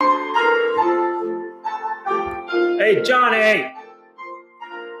Hey, Johnny!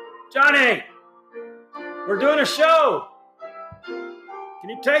 Johnny! We're doing a show! Can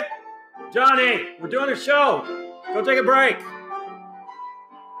you take... Johnny, we're doing a show! Go take a break!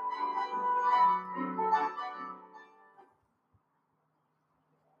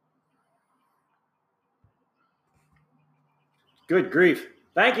 Good grief.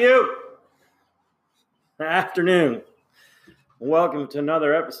 Thank you! Afternoon. Welcome to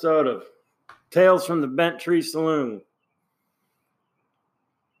another episode of Tales from the Bent Tree Saloon.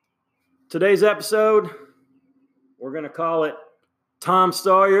 Today's episode, we're going to call it Tom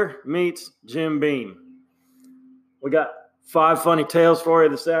Sawyer meets Jim Beam. We got 5 funny tales for you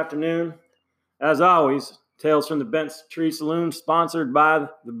this afternoon. As always, Tales from the Bent Tree Saloon, sponsored by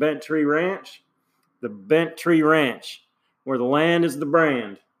the Bent Tree Ranch. The Bent Tree Ranch, where the land is the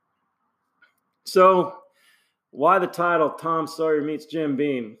brand. So, why the title Tom Sawyer meets Jim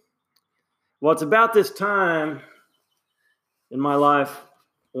Beam? Well, it's about this time in my life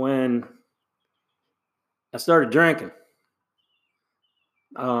when I started drinking,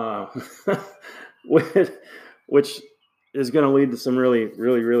 which is going to lead to some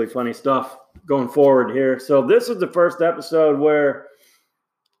really funny stuff going forward here. So this is the first episode where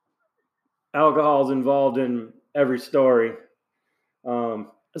alcohol is involved in every story.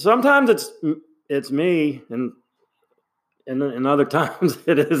 Sometimes it's me, and other times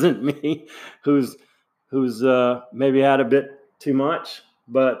it isn't me who's maybe had a bit too much.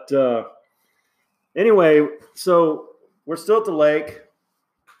 But anyway, so we're still at the lake,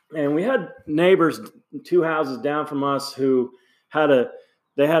 and we had neighbors 2 houses down from us who had a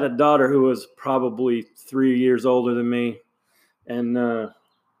daughter who was probably 3 years older than me, and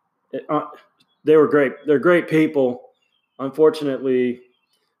they were great. They're great people. Unfortunately,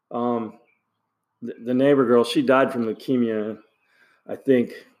 the neighbor girl, she died from leukemia, I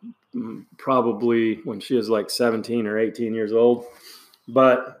think, probably when she was like 17 or 18 years old.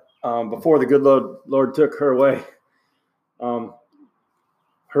 But before the good Lord took her away,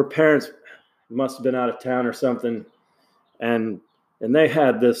 her parents must have been out of town or something, and they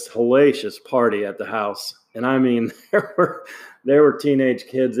had this hellacious party at the house. And I mean, there were teenage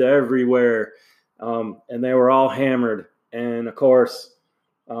kids everywhere, and they were all hammered. And of course,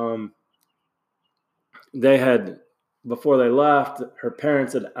 they had, before they left, her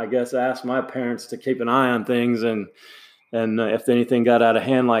parents had, I guess, asked my parents to keep an eye on things, and if anything got out of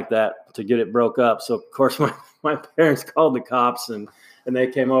hand like that, to get it broke up. So of course my parents called the cops, and they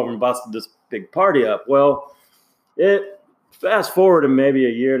came over and busted this big party up. Well, it fast forward to maybe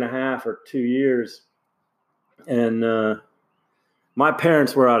 1.5 years or 2 years, and my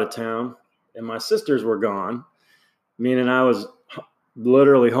parents were out of town, and my sisters were gone, meaning I was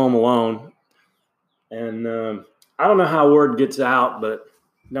literally home alone. And I don't know how word gets out, but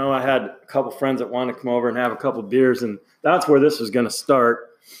no, I had a couple friends that wanted to come over and have a couple beers, and that's where this was going to start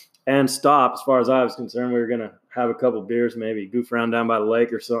and stop. As far as I was concerned, we were going to have a couple beers, maybe goof around down by the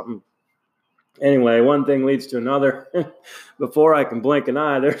lake or something. Anyway, one thing leads to another. Before I can blink an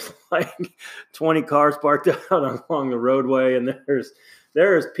eye, there's like 20 cars parked out along the roadway, and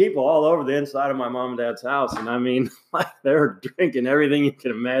there's people all over the inside of my mom and dad's house. And I mean, like, they're drinking everything you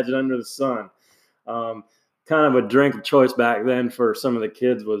can imagine under the sun. Kind of a drink of choice back then for some of the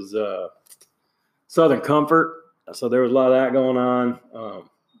kids was Southern Comfort. So there was a lot of that going on.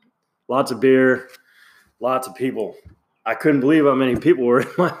 Lots of beer, lots of people. I couldn't believe how many people were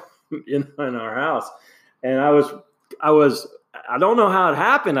in our house. And I don't know how it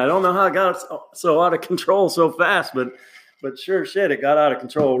happened. I don't know how it got so out of control so fast, but sure shit, it got out of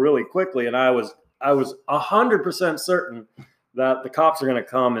control really quickly. And I was 100% certain that the cops are going to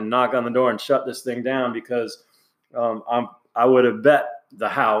come and knock on the door and shut this thing down, because I would have bet the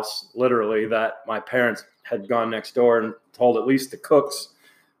house, literally, that my parents had gone next door and told at least the cooks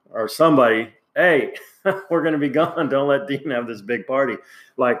or somebody, hey, we're going to be gone. Don't let Dean have this big party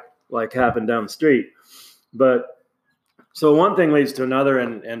like happened down the street. But so one thing leads to another,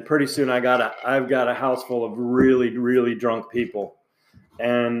 and pretty soon I've got a house full of really drunk people,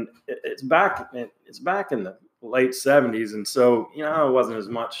 and it's back in the late 70s, and so it wasn't as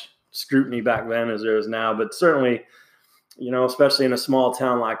much scrutiny back then as there is now. But certainly, especially in a small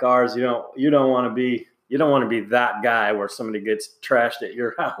town like ours, you don't want to be that guy where somebody gets trashed at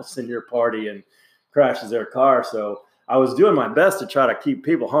your house and your party and crashes their car. So I was doing my best to try to keep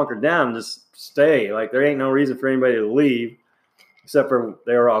people hunkered down and just stay. Like, there ain't no reason for anybody to leave, except for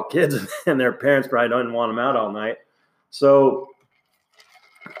they were all kids and their parents probably didn't want them out all night. So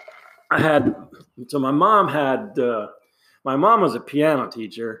my mom was a piano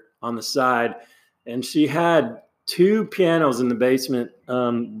teacher on the side, and she had 2 pianos in the basement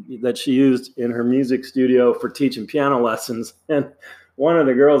that she used in her music studio for teaching piano lessons. And one of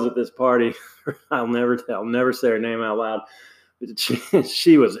the girls at this party, I'll never say her name out loud, but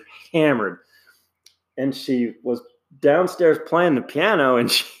she was hammered, and she was downstairs playing the piano, and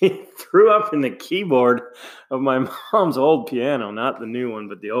she threw up in the keyboard of my mom's old piano, not the new one,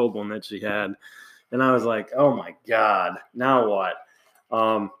 but the old one that she had. And I was like, oh my God, now what?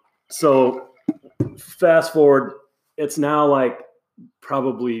 So fast forward, it's now like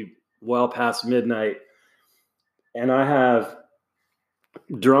probably well past midnight, and I have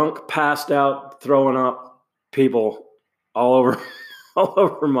drunk, passed out, throwing up people all over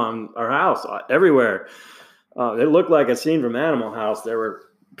our house, everywhere. It looked like a scene from Animal House. There were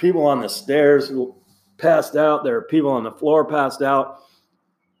people on the stairs passed out. There were people on the floor passed out.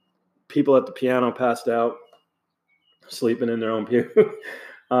 People at the piano passed out, sleeping in their own pew.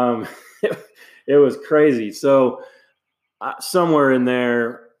 It was crazy. So somewhere in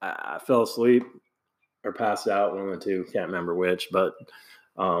there, I fell asleep or passed out, one of the two. Can't remember which. But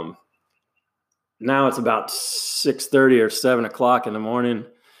now it's about 6:30 or 7 o'clock in the morning.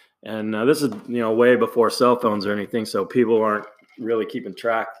 And this is, way before cell phones or anything. So people aren't really keeping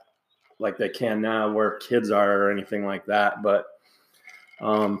track like they can now where kids are or anything like that. But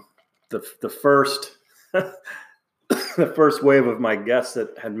the first the first wave of my guests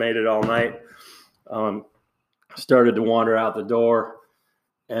that had made it all night started to wander out the door.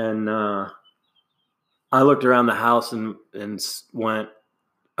 And I looked around the house and went,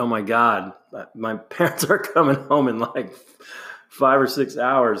 oh my God, my parents are coming home in like 5 or 6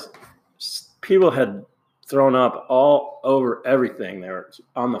 hours. People had thrown up all over everything. They were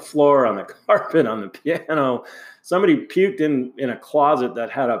on the floor, on the carpet, on the piano. Somebody puked in a closet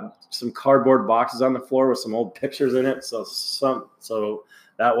that had some cardboard boxes on the floor with some old pictures in it. So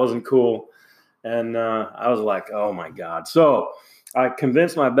that wasn't cool. And I was like, oh my God. So I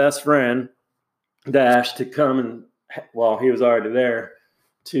convinced my best friend, Dash, to come and, well, he was already there,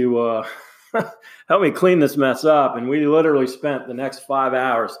 to help me clean this mess up. And we literally spent the next 5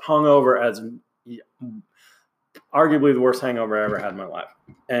 hours hungover, as arguably the worst hangover I ever had in my life.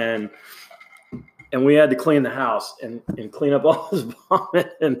 And we had to clean the house and clean up all this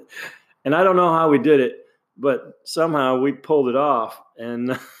vomit. And I don't know how we did it, but somehow we pulled it off.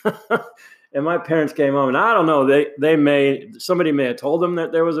 And and my parents came home, and I don't know, somebody may have told them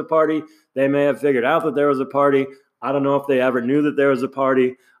that there was a party. They may have figured out that there was a party. I don't know if they ever knew that there was a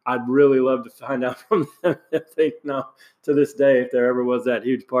party. I'd really love to find out from them if they know to this day if there ever was that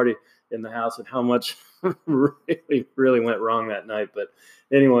huge party in the house and how much really, really went wrong that night. But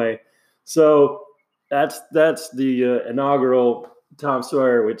anyway, so that's the inaugural Tom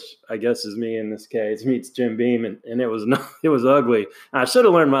Sawyer, which I guess is me in this case, meets Jim Beam, and it was ugly. I should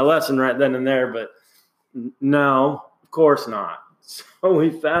have learned my lesson right then and there, but no, of course not. So we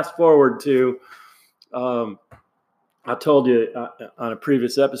fast forward to, I told you on a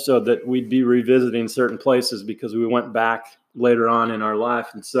previous episode that we'd be revisiting certain places because we went back later on in our life.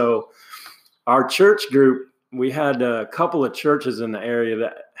 And so our church group, we had a couple of churches in the area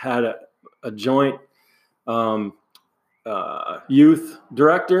that had a joint youth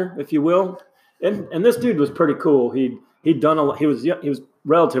director, if you will. And this dude was pretty cool. He'd done a lot. He was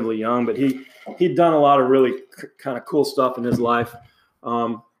relatively young, but he'd done a lot of really kind of cool stuff in his life.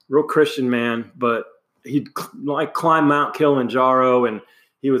 Real Christian man, but he'd like climb Mount Kilimanjaro, and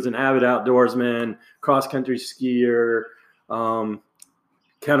he was an avid outdoorsman, cross-country skier, kind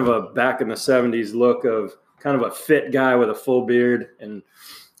of a back in the 70s look of kind of a fit guy with a full beard. And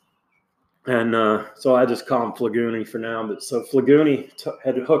so I just call him Flagooni for now. But so Flagooni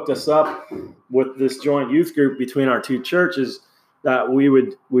had hooked us up with this joint youth group between our two churches that we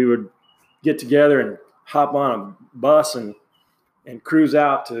would get together and hop on a bus and cruise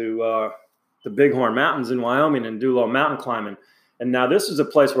out to the Bighorn Mountains in Wyoming and do a little mountain climbing. And now this is a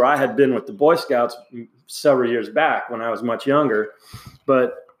place where I had been with the Boy Scouts several years back when I was much younger,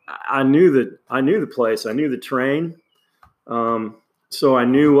 but I knew the place, I knew the terrain. So I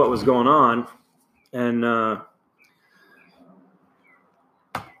knew what was going on. And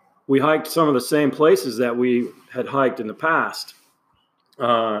we hiked some of the same places that we had hiked in the past.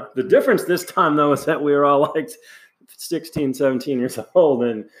 The difference this time, though, is that we were all like 16, 17 years old,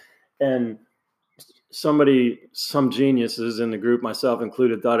 and some geniuses in the group, myself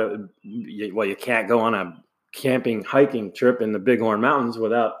included, thought you can't go on a hiking trip in the Bighorn Mountains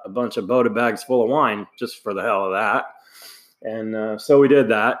without a bunch of Boda bags full of wine, just for the hell of that. And so we did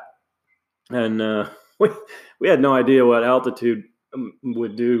that, and we had no idea what altitude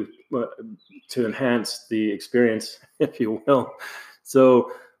would do to enhance the experience, if you will.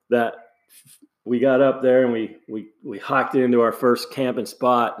 So that we got up there and we hiked into our first camping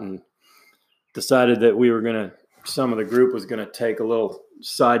spot and decided that we were going to, some of the group was going to take a little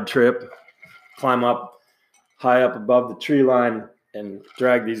side trip, climb up high up above the tree line and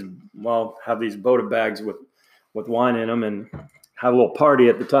drag these, well, have these Boda bags with wine in them and have a little party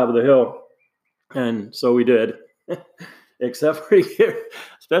at the top of the hill. And so we did. Except for you,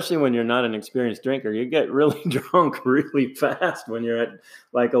 especially when you're not an experienced drinker, you get really drunk really fast when you're at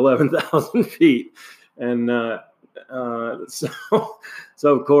like 11,000 feet. And so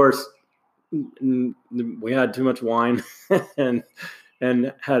of course, we had too much wine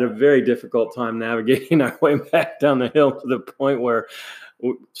and had a very difficult time navigating our way back down the hill to the point where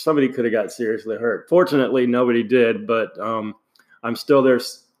somebody could have got seriously hurt. Fortunately, nobody did, but I'm still there.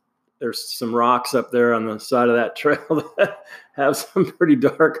 There's some rocks up there on the side of that trail that have some pretty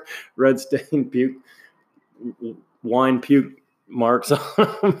dark red stained wine puke marks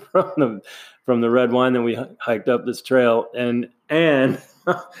on them from the red wine that we hiked up this trail. And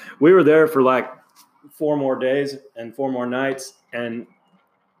we were there for like 4 more days and 4 more nights, and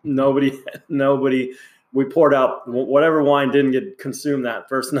nobody, we poured out whatever wine didn't get consumed that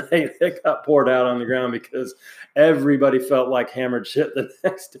first night. It got poured out on the ground because everybody felt like hammered shit the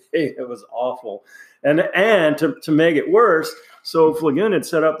next day. It was awful. And to make it worse, so Flagoon had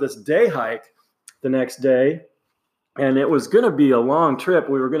set up this day hike the next day, and it was going to be a long trip.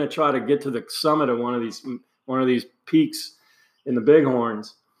 We were going to try to get to the summit of one of these peaks in the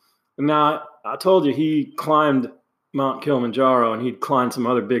Bighorns. And now I told you he climbed Mount Kilimanjaro and he'd climbed some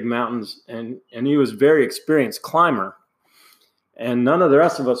other big mountains, and he was a very experienced climber, and none of the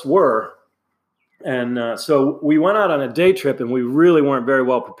rest of us were. And so we went out on a day trip, and we really weren't very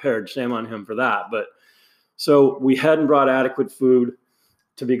well prepared. Shame on him for that. But so we hadn't brought adequate food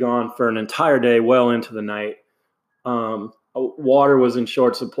to be gone for an entire day, well into the night. Water was in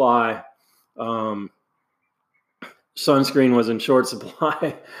short supply. Sunscreen was in short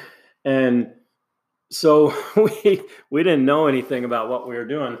supply. And so we didn't know anything about what we were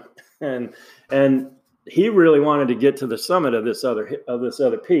doing. And he really wanted to get to the summit of this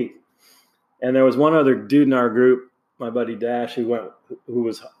other peak. And there was one other dude in our group, my buddy Dash, who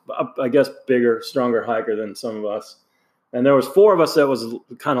was, I guess, bigger, stronger hiker than some of us. And there was 4 of us that was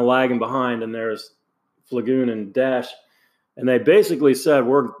kind of lagging behind, and there's Flagoon and Dash. And they basically said,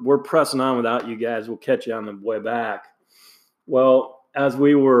 we're pressing on without you guys. We'll catch you on the way back. Well, as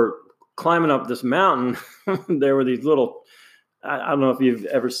we were climbing up this mountain, there were these little, I don't know if you've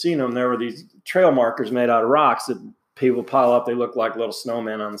ever seen them. There were these trail markers made out of rocks that people pile up. They look like little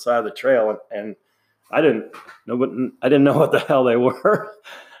snowmen on the side of the trail. And I didn't know what the hell they were.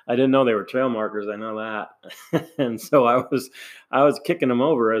 I didn't know they were trail markers. I know that. And so I was kicking them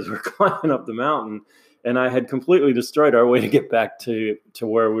over as we're climbing up the mountain, and I had completely destroyed our way to get back to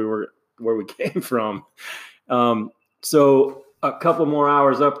where we came from. So a couple more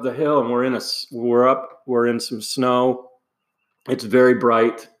hours up the hill, and we're in some snow. It's very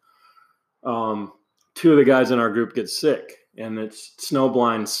bright. 2 of the guys in our group get sick, and it's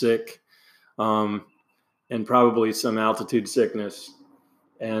snowblind sick, and probably some altitude sickness.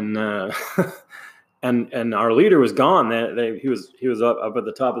 And and our leader was gone. He was up at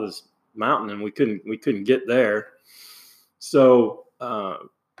the top of this mountain, and we couldn't get there. So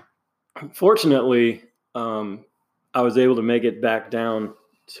fortunately, I was able to make it back down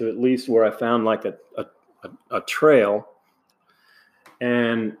to at least where I found like a trail,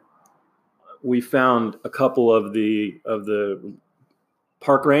 and we found a couple of the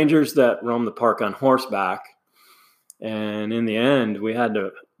park rangers that roam the park on horseback. And in the end, we had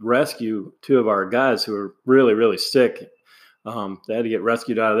to rescue 2 of our guys who were really, really sick. They had to get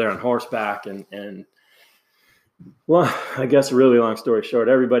rescued out of there on horseback. And well, I guess a really long story short,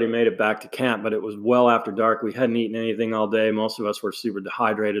 everybody made it back to camp, but it was well after dark. We hadn't eaten anything all day. Most of us were super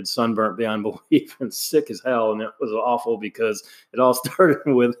dehydrated, sunburnt beyond belief, and sick as hell. And it was awful because it all started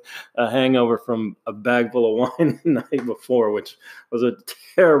with a hangover from a bag full of wine the night before, which was a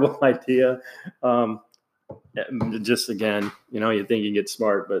terrible idea. Just again, you think you get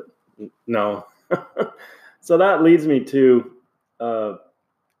smart, but no. So that leads me to, I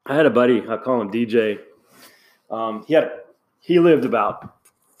had a buddy, I call him DJ. He lived about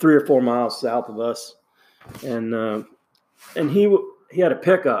 3 or 4 miles south of us, and he had a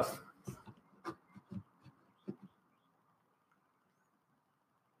pickup.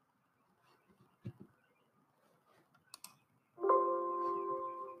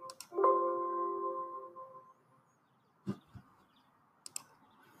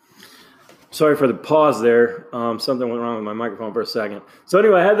 Sorry for the pause there. Something went wrong with my microphone for a second. So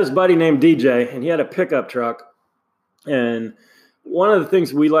anyway, I had this buddy named DJ, and he had a pickup truck. And one of the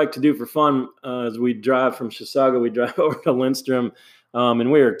things we like to do for fun is we drive from Chisago, we drive over to Lindstrom,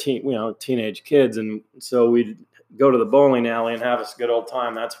 and we were teenage kids, and so we'd go to the bowling alley and have us a good old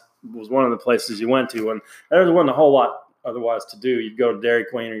time. That was one of the places you went to, and there wasn't a whole lot otherwise to do. You'd go to Dairy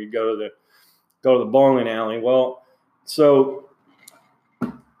Queen or you'd go to the bowling alley. Well, so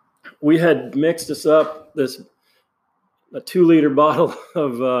we had mixed us up a 2-liter bottle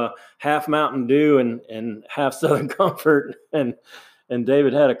of half Mountain Dew and half Southern Comfort, and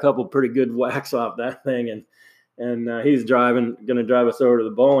David had a couple pretty good whacks off that thing, and he's going to drive us over to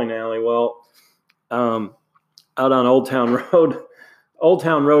the bowling alley. Well, out on Old Town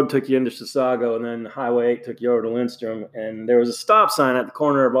Road took you into Chisago, and then Highway 8 took you over to Lindstrom, and there was a stop sign at the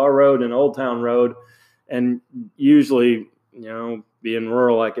corner of our road and Old Town Road, and usually, being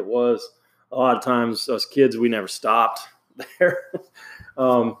rural like it was, a lot of times us kids, we never stopped there.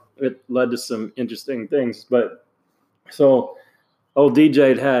 It led to some interesting things, but so old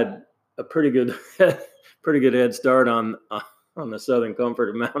DJ had a pretty good head start on the Southern Comfort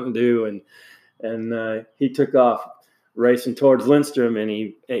of Mountain Dew, and he took off racing towards Lindstrom, and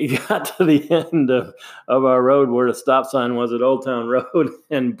he got to the end of our road where the stop sign was at Old Town Road,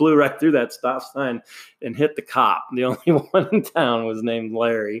 and blew right through that stop sign and hit the cop. The only one in town was named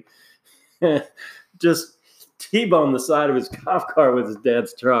Larry. Just T-boned the side of his cop car with his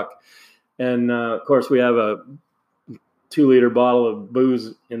dad's truck. And of course, we have a 2-liter bottle of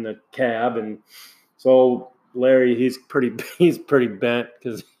booze in the cab, and so Larry, he's pretty bent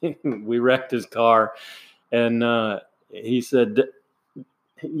because we wrecked his car, and he said,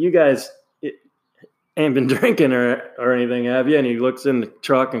 "You guys ain't been drinking or anything, have you?" And he looks in the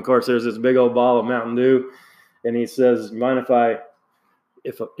truck, and of course, there's this big old bottle of Mountain Dew, and he says, "Mind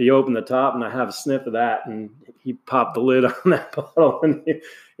if you open the top and I have a sniff of that?" And he popped the lid on that bottle, and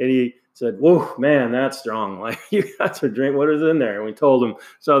he said, "Whoa, man, that's strong. Like, you guys are drinking. What is in there?" And we told him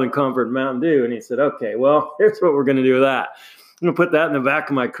Southern Comfort Mountain Dew, and he said, "Okay, well, here's what we're going to do with that. I'm going to put that in the back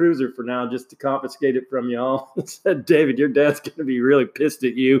of my cruiser for now, just to confiscate it from y'all." He said, "David, your dad's going to be really pissed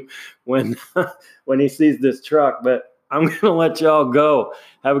at you when he sees this truck, but I'm going to let y'all go.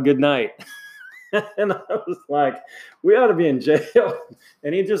 Have a good night." And I was like, we ought to be in jail.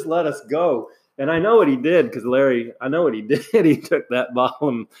 And he just let us go. And I know what he did, because Larry, I know what he did. He took that bottle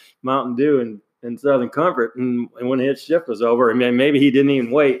of Mountain Dew and Southern Comfort, and when his shift was over, I mean, maybe he didn't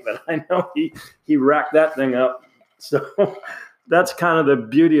even wait, but I know he racked that thing up. So that's kind of the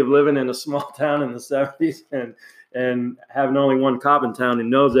beauty of living in a small town in the 70s and having only one cop in town who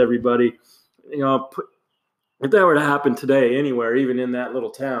knows everybody. If that were to happen today anywhere, even in that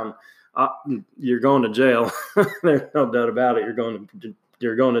little town, you're going to jail. There's no doubt about it. You're going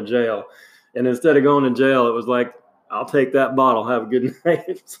to jail. And instead of going to jail, it was like, I'll take that bottle. Have a good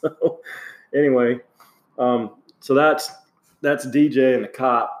night. So anyway, so that's DJ and the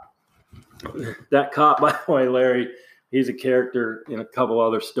cop. That cop, by the way, Larry, he's a character in a couple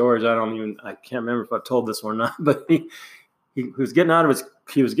other stories. I can't remember if I've told this one or not, but he was getting out of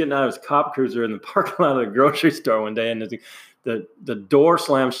his cop cruiser in the parking lot of the grocery store one day, and the door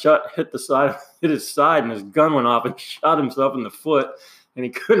slammed shut, hit his side, and his gun went off and shot himself in the foot, and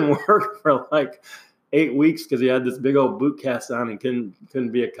he couldn't work for like 8 weeks because he had this big old boot cast on and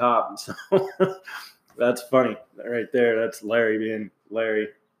couldn't be a cop. So that's funny right there. That's Larry being Larry.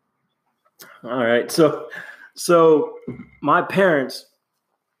 All right, so my parents,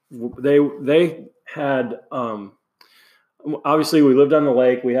 they had obviously we lived on the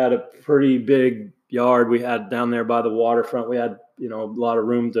lake. We had a pretty big yard we had down there by the waterfront. We had a lot of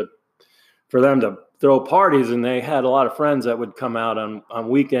room for them to throw parties, and they had a lot of friends that would come out on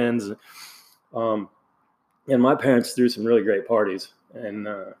weekends. And my parents threw some really great parties. And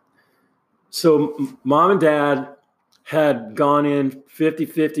so mom and dad had gone in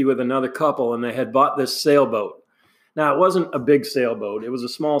 50-50 with another couple, and they had bought this sailboat. Now, it wasn't a big sailboat. It was a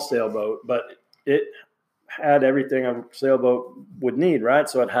small sailboat, but it had everything a sailboat would need, right?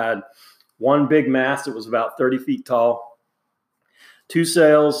 So it had one big mast. It was about 30 feet tall, 2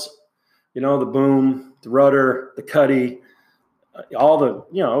 sails, the boom, the rudder, the cuddy, all the,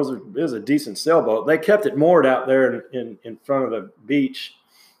 it was a decent sailboat. They kept it moored out there in front of the beach.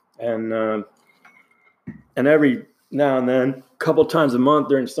 And every now and then, a couple times a month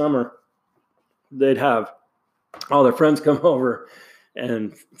during summer, they'd have all their friends come over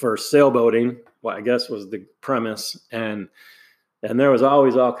and for sailboating, what I guess was the premise. And there was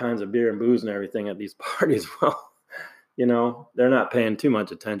always all kinds of beer and booze and everything at these parties. Well, they're not paying too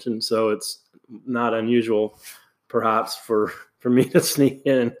much attention. So it's not unusual, perhaps, for me to sneak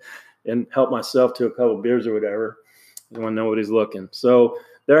in and help myself to a couple beers or whatever when nobody's looking. So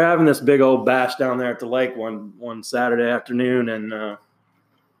they're having this big old bash down there at the lake one Saturday afternoon, and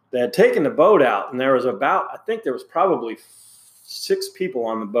they had taken the boat out, and there was I think there was probably 6 people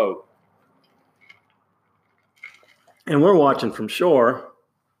on the boat. And we're watching from shore,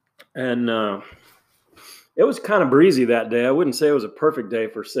 and it was kind of breezy that day. I wouldn't say it was a perfect day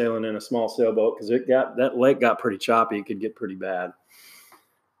for sailing in a small sailboat, because that lake got pretty choppy. It could get pretty bad.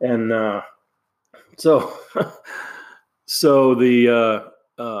 And so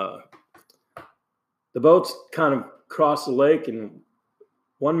the boats kind of cross the lake, and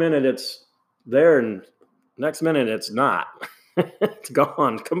one minute it's there, and next minute it's not. It's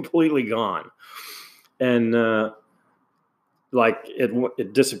gone, completely gone. And like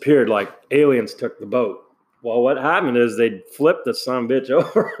it disappeared, like aliens took the boat. Well, what happened is they flipped the son of a bitch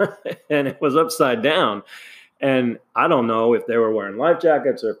over and it was upside down. And I don't know if they were wearing life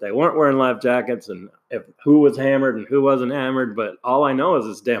jackets or if they weren't wearing life jackets, and if who was hammered and who wasn't hammered. But all I know is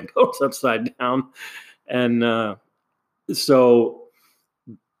this damn boat's upside down. And so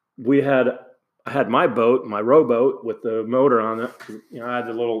I had my boat, my rowboat with the motor on it. I had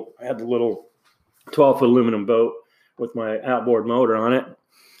the little 12-foot aluminum boat with my outboard motor on it.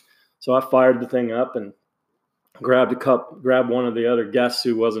 So I fired the thing up and grabbed one of the other guests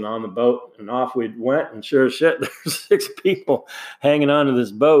who wasn't on the boat, and off we went. And sure as shit, there's 6 people hanging onto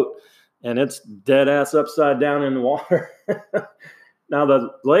this boat, and it's dead ass upside down in the water. Now,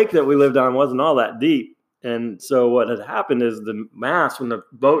 the lake that we lived on wasn't all that deep. And so what had happened is the mast, when the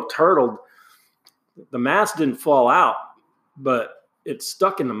boat turtled, the mast didn't fall out, but it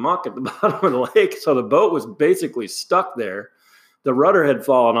stuck in the muck at the bottom of the lake. So the boat was basically stuck there. The rudder had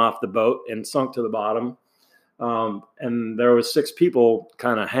fallen off the boat and sunk to the bottom. And there was 6 people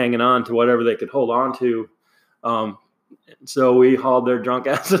kind of hanging on to whatever they could hold on to. So we hauled their drunk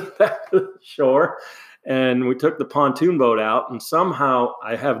asses back to the shore, and we took the pontoon boat out. And somehow,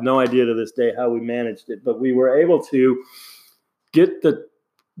 I have no idea to this day how we managed it, but we were able to get the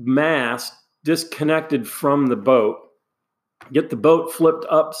mast disconnected from the boat, get the boat flipped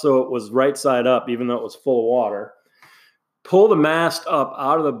up so it was right side up, even though it was full of water, pull the mast up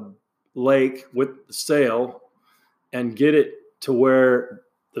out of the lake with the sail, and get it to where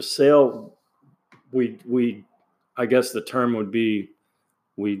the sail, we I guess the term would be,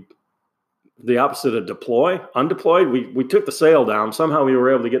 the opposite of undeployed. We took the sail down. Somehow we were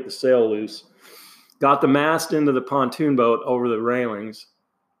able to get the sail loose, got the mast into the pontoon boat over the railings,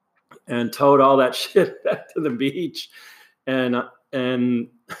 and towed all that shit back to the beach. And I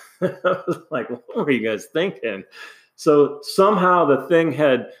was like, what were you guys thinking? So somehow the thing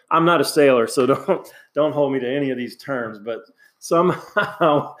I'm not a sailor, so don't hold me to any of these terms, but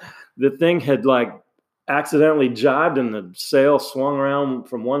somehow the thing had like accidentally jibed, and the sail swung around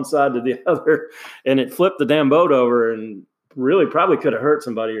from one side to the other, and it flipped the damn boat over, and really probably could have hurt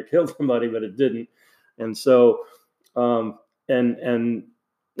somebody or killed somebody, but it didn't. And so, and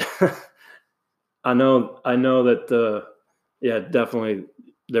I know that, definitely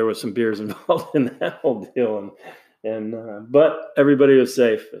there was some beers involved in that whole deal, but everybody was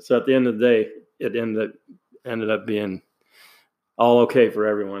safe. So at the end of the day, it ended up being all okay for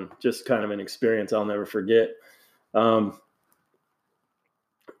everyone. Just kind of an experience I'll never forget. So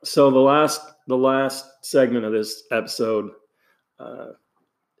the last segment of this episode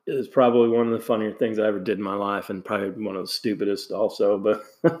is probably one of the funnier things I ever did in my life, and probably one of the stupidest also, but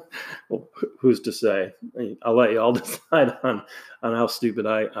who's to say? I'll let you all decide on how stupid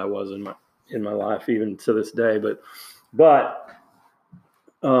I was in my life, even to this day. But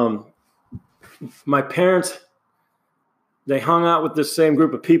my parents, they hung out with this same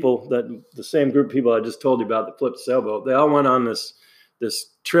group of people, the same group of people I just told you about that flipped the sailboat. They all went on this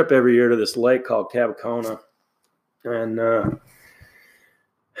trip every year to this lake called Tabacona. And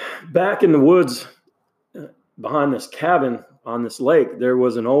back in the woods behind this cabin on this lake, there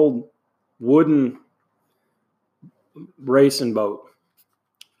was an old wooden racing boat,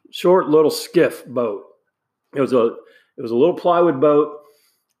 short little skiff boat. It was a little plywood boat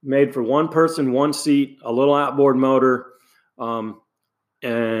made for one person, one seat, a little outboard motor.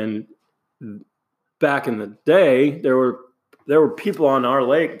 And back in the day, there were people on our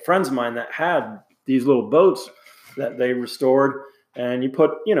lake, friends of mine, that had these little boats that they restored, and you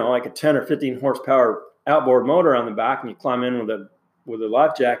put, like a 10 or 15 horsepower outboard motor on the back, and you climb in with a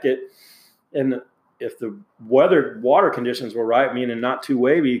life jacket. And if the water conditions were right, meaning not too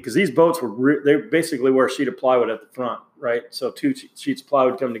wavy, because these boats they basically were a sheet of plywood at the front, right? So 2 sheets of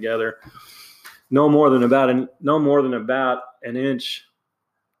plywood come together, no more than about an inch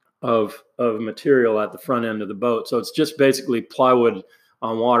of material at the front end of the boat. So it's just basically plywood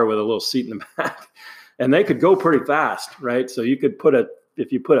on water with a little seat in the back. And they could go pretty fast, right? So you could put a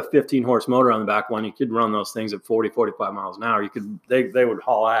if you put a 15 horse motor on the back one, you could run those things at 40, 45 miles an hour. They would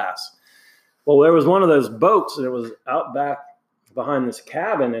haul ass. Well, there was one of those boats, and it was out back behind this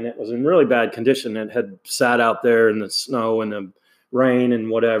cabin, and it was in really bad condition. It had sat out there in the snow and the rain and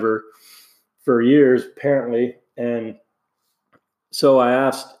whatever for years, apparently. And so I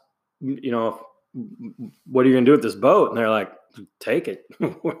asked, what are you going to do with this boat? And they're like, take it.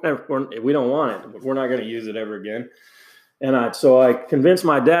 We don't want it. We're not going to use it ever again. And so I convinced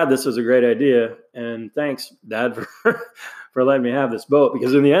my dad this was a great idea. And thanks, Dad, for letting me have this boat.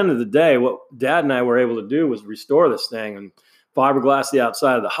 Because in the end of the day, what Dad and I were able to do was restore this thing and fiberglass the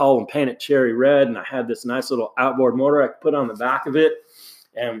outside of the hull and paint it cherry red. And I had this nice little outboard motor I could put on the back of it.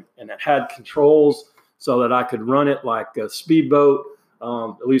 And it had controls so that I could run it like a speedboat,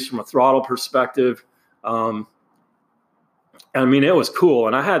 at least from a throttle perspective. I mean, it was cool.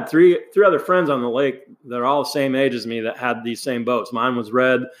 And I had three other friends on the lake that are all the same age as me that had these same boats. Mine was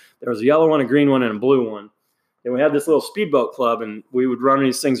red. There was a yellow one, a green one, and a blue one. And we had this little speedboat club, and we would run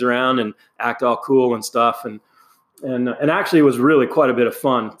these things around and act all cool and stuff. And actually, it was really quite a bit of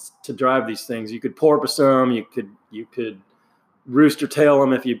fun to drive these things. You could porpoise them. You could rooster tail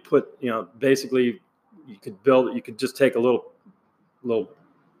them if you put, basically you could just take a little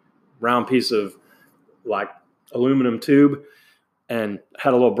round piece of like aluminum tube and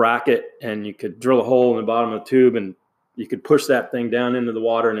had a little bracket, and you could drill a hole in the bottom of the tube, and you could push that thing down into the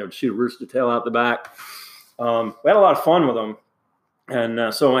water, and it would shoot a rooster tail out the back. We had a lot of fun with them.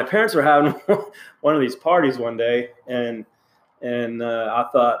 And so my parents were having one of these parties one day, and I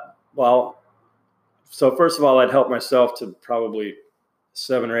thought, well, so first of all, I'd help myself to probably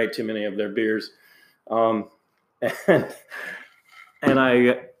 7 or 8 too many of their beers. And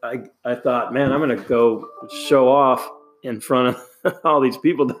I thought, man, I'm going to go show off in front of all these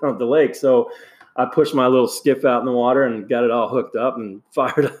people down at the lake. So I pushed my little skiff out in the water and got it all hooked up and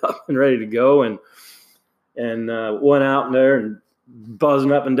fired up and ready to go. And went out there and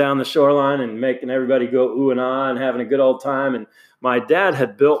buzzing up and down the shoreline and making everybody go ooh and ah and having a good old time. And my dad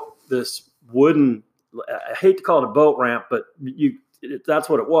had built this wooden, I hate to call it a boat ramp, but that's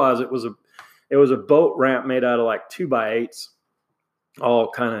what it was. It was a boat ramp made out of like 2x8s, all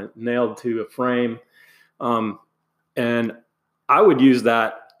kind of nailed to a frame. And I would use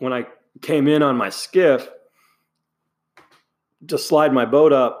that when I came in on my skiff, just slide my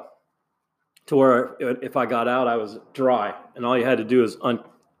boat up to where if I got out, I was dry. And all you had to do is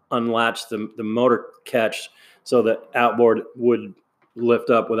unlatch the motor catch so that outboard would lift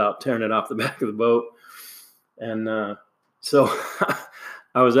up without tearing it off the back of the boat. And so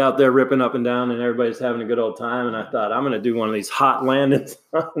I was out there ripping up and down, and everybody's having a good old time. And I thought, I'm going to do one of these hot landings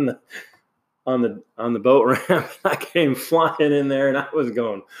on the boat ramp. I came flying in there, and I was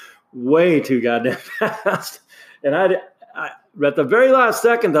going way too goddamn fast. And I at the very last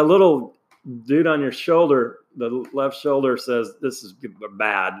second, the little dude on your shoulder, the left shoulder, says, "This is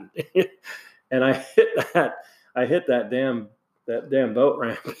bad." And I hit that damn boat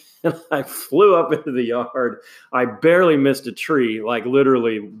ramp, and I flew up into the yard. I barely missed a tree, like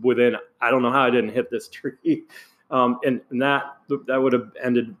literally within, I don't know how I didn't hit this tree. And that would have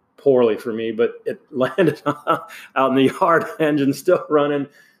ended poorly for me, but it landed out in the yard, engine still running.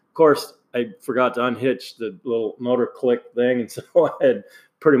 Of course, I forgot to unhitch the little motor click thing, and so I had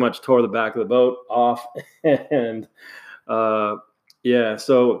pretty much tore the back of the boat off. And yeah,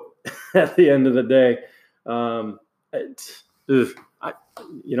 so at the end of the day, and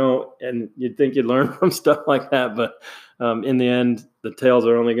you'd think you'd learn from stuff like that, but in the end, the tails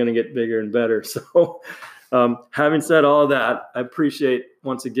are only going to get bigger and better. So having said all of that, I appreciate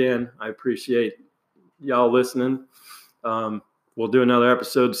y'all listening. We'll do another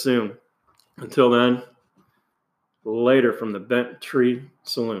episode soon. Until then, later from the Bent Tree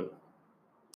Saloon.